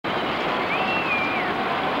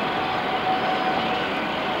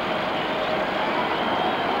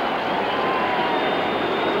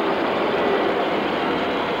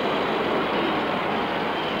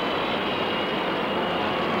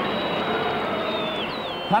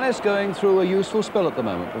Palace going through a useful spell at the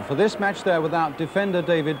moment, but for this match they're without defender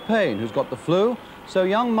David Payne, who's got the flu, so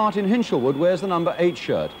young Martin Hinshelwood wears the number 8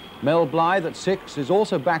 shirt. Mel Blythe at 6 is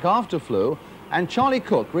also back after flu, and Charlie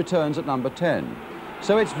Cook returns at number 10.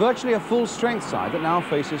 So it's virtually a full-strength side that now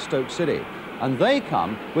faces Stoke City, and they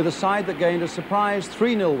come with a side that gained a surprise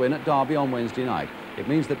 3-0 win at Derby on Wednesday night. It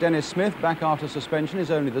means that Dennis Smith, back after suspension,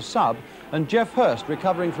 is only the sub, and Jeff Hurst,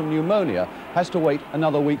 recovering from pneumonia, has to wait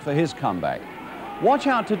another week for his comeback. Watch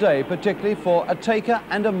out today, particularly for a taker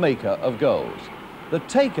and a maker of goals. The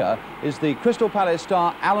taker is the Crystal Palace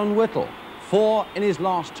star Alan Whittle, 4 in his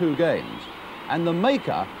last 2 games. And the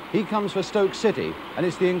maker, he comes for Stoke City, and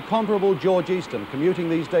it's the incomparable George Easton, commuting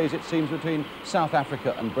these days, it seems, between South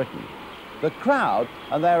Africa and Britain. The crowd,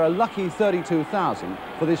 and they're a lucky 32,000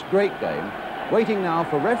 for this great game, waiting now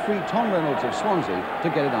for referee Tom Reynolds of Swansea to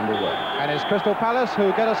get it underway. And it's Crystal Palace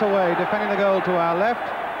who get us away, defending the goal to our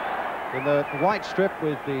left, in the white strip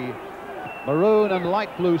with the maroon and light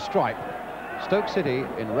blue stripe. Stoke City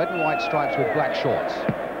in red and white stripes with black shorts.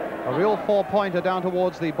 A real 4-pointer down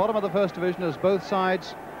towards the bottom of the First Division as both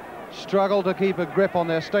sides struggle to keep a grip on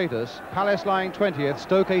their status. Palace lying 20th,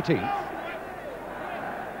 Stoke 18th.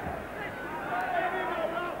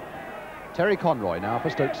 Terry Conroy now for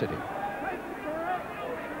Stoke City.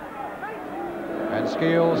 And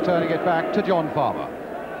Skeels turning it back to John Farmer.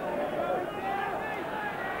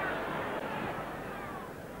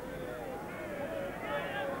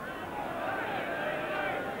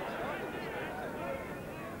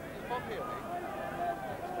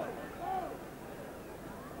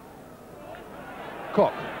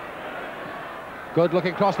 Cook. Good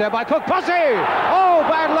looking cross there by Cook. Posse! Oh,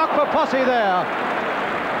 bad luck for Posse there.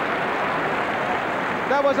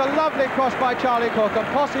 That was a lovely cross by Charlie Cook, and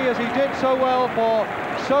Posse, as he did so well for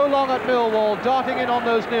so long at Millwall, darting in on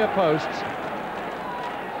those near posts.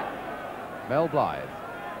 Mel Blythe.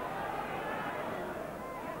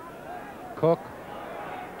 Cook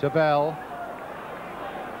to Bell.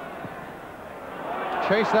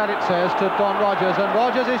 Chase that, it says, to Don Rogers, and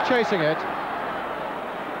Rogers is chasing it.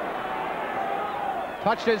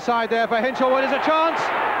 Touched inside there for Hinshelwood, is a chance,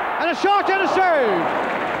 and a shot and a save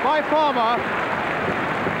by Farmer.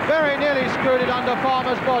 Very nearly screwed it under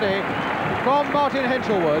Farmer's body from Martin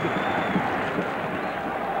Hinshelwood.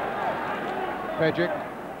 Pedrick.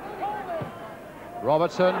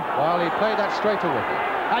 Robertson, well, he played that straight to Whittle.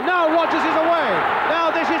 And now Rogers is away. Now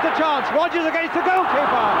this is the chance. Rogers against the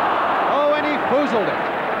goalkeeper. Oh, and he foozled it.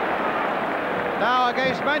 Now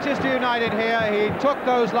against Manchester United here, he took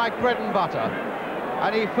those like bread and butter.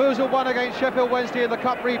 And he foozled one against Sheffield Wednesday in the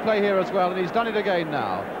Cup replay here as well, and he's done it again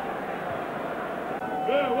now.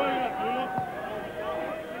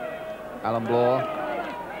 Alan Bloor.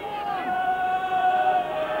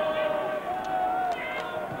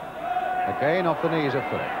 Again off the knees of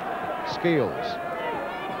Philip. Skeels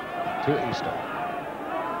to Easton.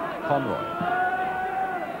 Conroy.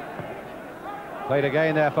 Played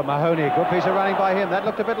again there for Mahoney. Good piece of running by him. That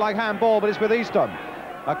looked a bit like handball, but it's with Easton.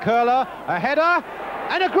 A curler, a header,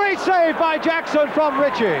 and a great save by Jackson from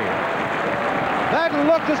Ritchie. That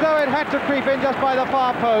looked as though it had to creep in just by the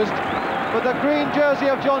far post, but the green jersey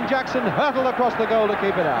of John Jackson hurtled across the goal to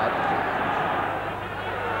keep it out.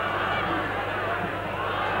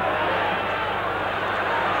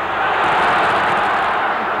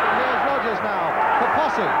 Here's Rogers now for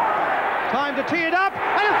Posse. Time to tee it up,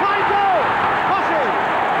 and a fine goal! Posse!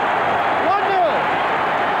 1-0.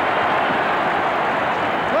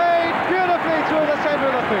 Played beautifully through the centre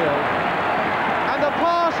of the field. And the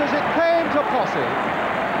pass, as it came to Posse,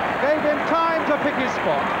 gave him time to pick his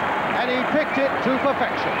spot, and he picked it to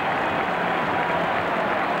perfection.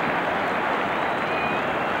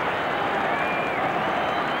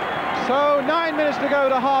 So 9 minutes to go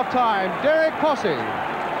to half-time. Derek Posse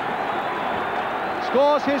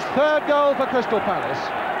scores his 3rd goal for Crystal Palace.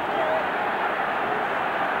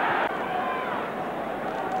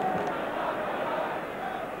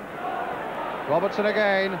 Robertson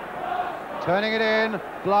again, turning it in.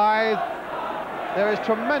 Blythe. There is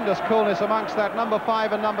tremendous coolness amongst that number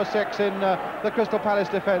 5 and number 6 in the Crystal Palace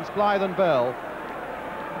defence, Blythe and Bell.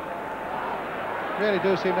 Really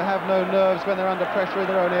do seem to have no nerves when they're under pressure in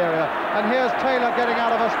their own area. And here's Taylor getting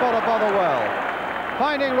out of a spot of bother well.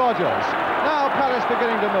 Finding Rogers. Now Palace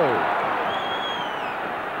beginning to move.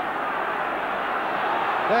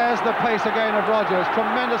 There's the pace again of Rogers.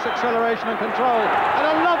 Tremendous acceleration and control. And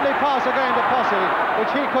a lovely pass again to Posse,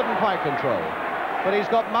 which he couldn't quite control. But he's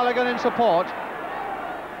got Mulligan in support.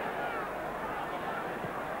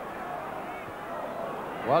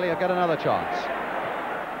 Well, he'll get another chance.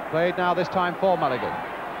 Played now this time for Mulligan.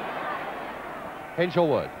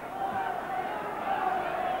 Hinshelwood.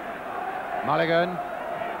 Mulligan.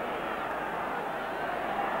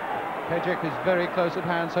 Pejic is very close at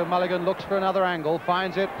hand, so Mulligan looks for another angle,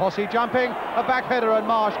 finds it, Posse jumping, a back header and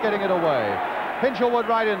Marsh getting it away. Hinshelwood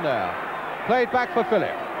right in there. Played back for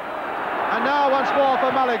Phillip. And now once more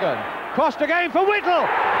for Mulligan. Crossed again for Whittle.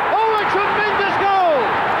 Oh, a tremendous goal!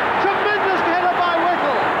 Tremendous header by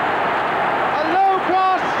Whittle. A low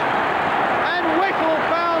cross, and Whittle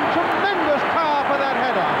found tremendous power for that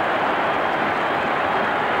header.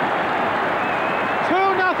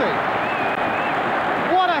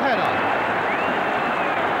 2-0. What a header!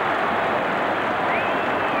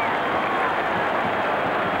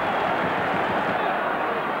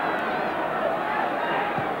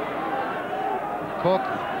 Cook.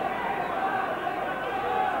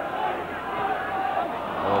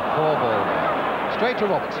 Oh, poor ball there. Straight to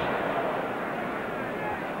Robertson.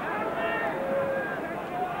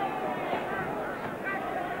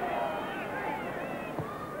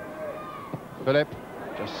 Phillip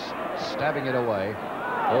just stabbing it away.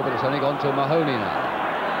 Oh, but it's only gone to Mahoney now.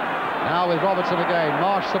 Now with Robertson again.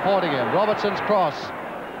 Marsh supporting him. Robertson's cross.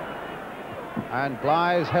 And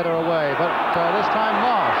Bligh's header away. But this time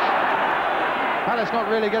Marsh. Palace not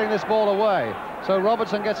really getting this ball away, so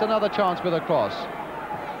Robertson gets another chance with a cross.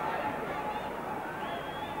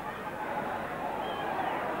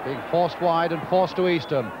 Being forced wide and forced to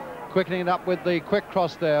Eastham, quickening it up with the quick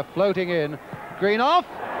cross there, floating in. Green off,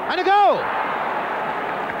 and a goal!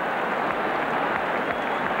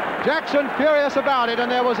 Jackson furious about it, and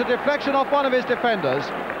there was a deflection off one of his defenders,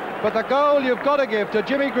 but the goal you've got to give to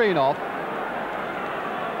Jimmy Greenough.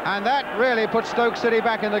 And that really puts Stoke City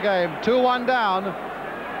back in the game. 2-1 down.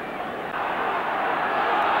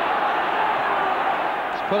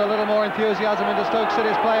 Let's put a little more enthusiasm into Stoke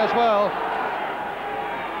City's play as well.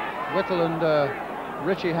 Whittle and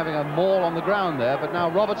Ritchie having a maul on the ground there, but now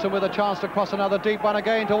Robertson with a chance to cross another deep one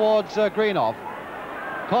again towards Greenough.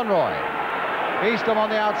 Conroy. Eastham on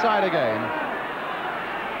the outside again.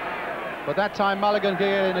 But that time Mulligan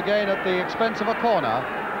getting in again at the expense of a corner.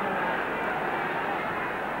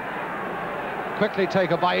 Quickly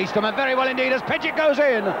taken by Eastham, and very well indeed as Pejic goes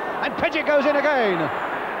in, and Pejic goes in again.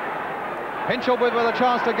 Hinshelwood with a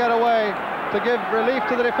chance to get away, to give relief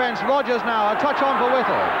to the defence. Rogers now, a touch on for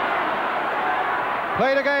Whittle.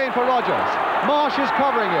 Played again for Rogers. Marsh is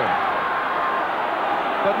covering him.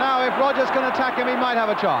 But now if Rogers can attack him, he might have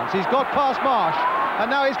a chance. He's got past Marsh, and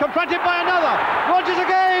now he's confronted by another. Rogers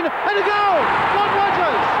again, and a goal! Not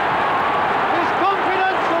Rogers! His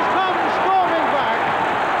confidence has come storming back.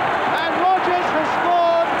 Rogers has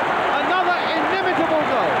scored another inimitable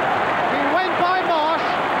goal. He went by Marsh,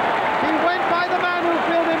 he went by the man who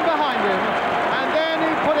filled in behind him, and then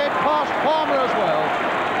he put it past Palmer as well.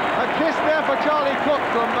 A kiss there for Charlie Cook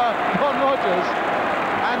from Don Rogers,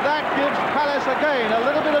 and that gives Palace again a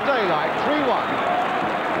little bit of daylight.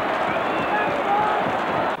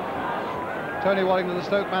 3-1. Tony Waddington, the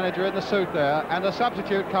Stoke manager, in the suit there, and the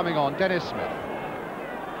substitute coming on, Dennis Smith.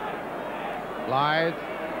 Blythe.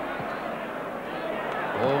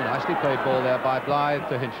 Oh, nicely played ball there by Blythe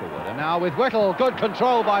to Hinshelwood. And now with Whittle, good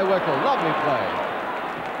control by Whittle, lovely play.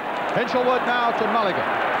 Hinshelwood now to Mulligan.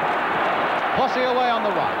 Posse away on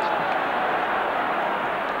the right.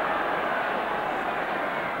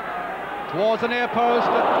 Towards the near post,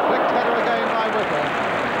 a flicked header again by Whittle.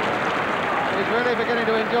 He's really beginning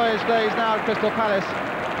to enjoy his days now at Crystal Palace.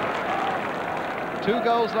 2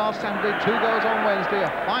 goals last Saturday, 2 goals on Wednesday, a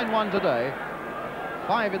fine one today.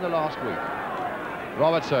 5 in the last week.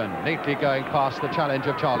 Robertson neatly going past the challenge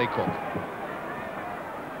of Charlie Cook.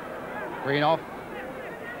 Greenough.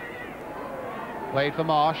 Played for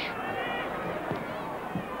Marsh.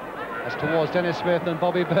 That's towards Dennis Smith and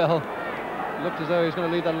Bobby Bell. Looked as though he was going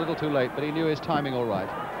to leave that a little too late, but he knew his timing all right.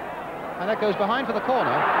 And that goes behind for the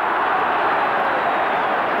corner.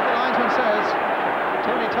 The linesman says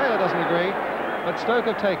Tony Taylor doesn't agree, but Stoke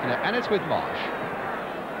have taken it, and it's with Marsh.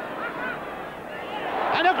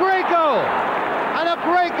 And a great goal! And a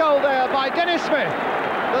great goal there by Dennis Smith,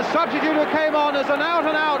 the substitute who came on as an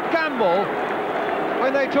out-and-out gamble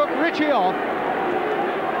when they took Ritchie off.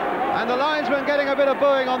 And the linesman getting a bit of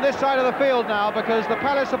booing on this side of the field now, because the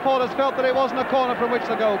Palace supporters felt that it wasn't a corner from which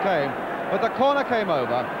the goal came. But the corner came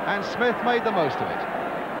over, and Smith made the most of it.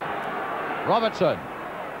 Robertson.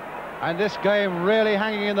 And this game really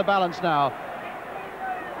hanging in the balance now.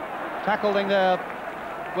 Tackling there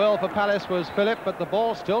well for Palace was Phillip, but the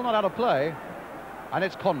ball still not out of play. And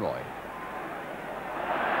it's Conroy.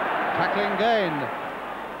 Tackling again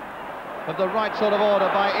of the right sort of order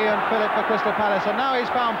by Ian Phillip for Crystal Palace, and now he's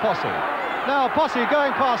found Posse. Now Posse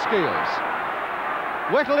going past Skeels.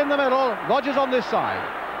 Whittle in the middle, Rogers on this side.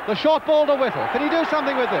 The short ball to Whittle. Can he do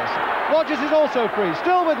something with this? Rogers is also free,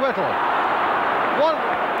 still with Whittle.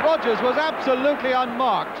 Rogers was absolutely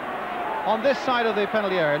unmarked on this side of the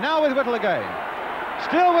penalty area. Now with Whittle again.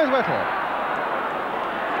 Still with Whittle.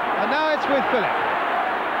 And now it's with Phillip.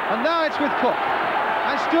 And now it's with Cook.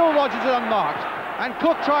 And still Rogers is unmarked. And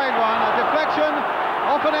Cook trying one, a deflection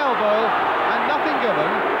off an elbow, and nothing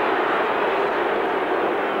given.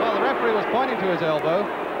 Well, the referee was pointing to his elbow,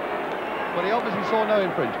 but he obviously saw no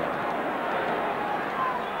infringement.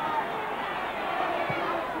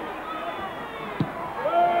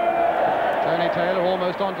 Taylor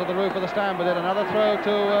almost onto the roof of the stand with it. Another throw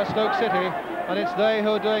to Stoke City, and it's they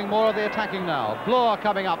who are doing more of the attacking now. Bloor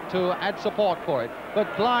coming up to add support for it, but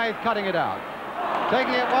Blythe cutting it out.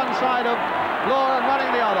 Taking it one side of Bloor and running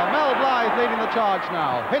the other. Mel Blythe leading the charge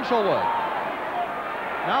now. Hinshelwood.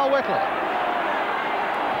 Now Whittle.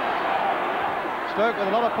 Stoke with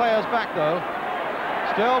a lot of players back though.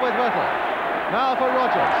 Still with Whittle. Now for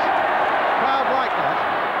Rogers. Crowd like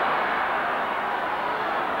that.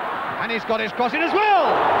 And he's got his cross in as well!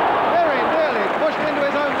 Very nearly pushed into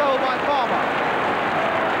his own goal by Farmer.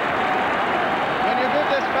 When you give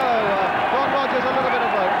this fellow, John Rogers, a little bit of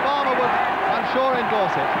rope, Farmer would, I'm sure,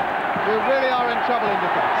 endorse it. We really are in trouble in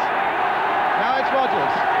defence. Now it's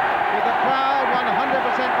Rogers, with the crowd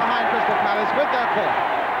 100% behind Crystal Palace with their call.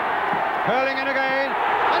 Curling in again,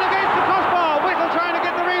 and against the crossbar, Whittle trying to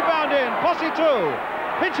get the rebound in, Posse too.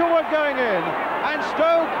 Hinshelwood going in, and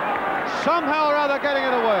Stoke somehow or other getting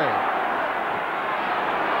it away.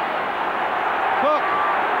 Cook,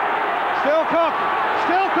 still Cook,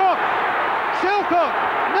 still Cook, still Cook,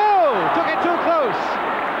 no, took it too close.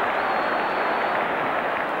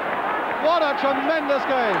 What a tremendous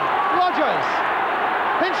game. Rogers,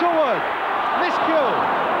 Hinshelwood, miscue.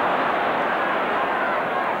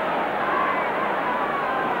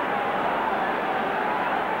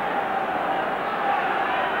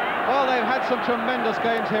 Well, they've had some tremendous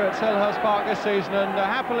games here at Selhurst Park this season, and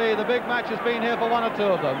happily the big match has been here for one or two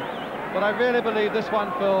of them. But I really believe this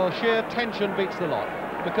one, for sheer tension, beats the lot,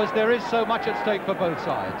 because there is so much at stake for both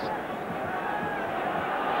sides.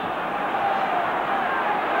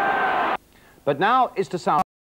 But now it's to South.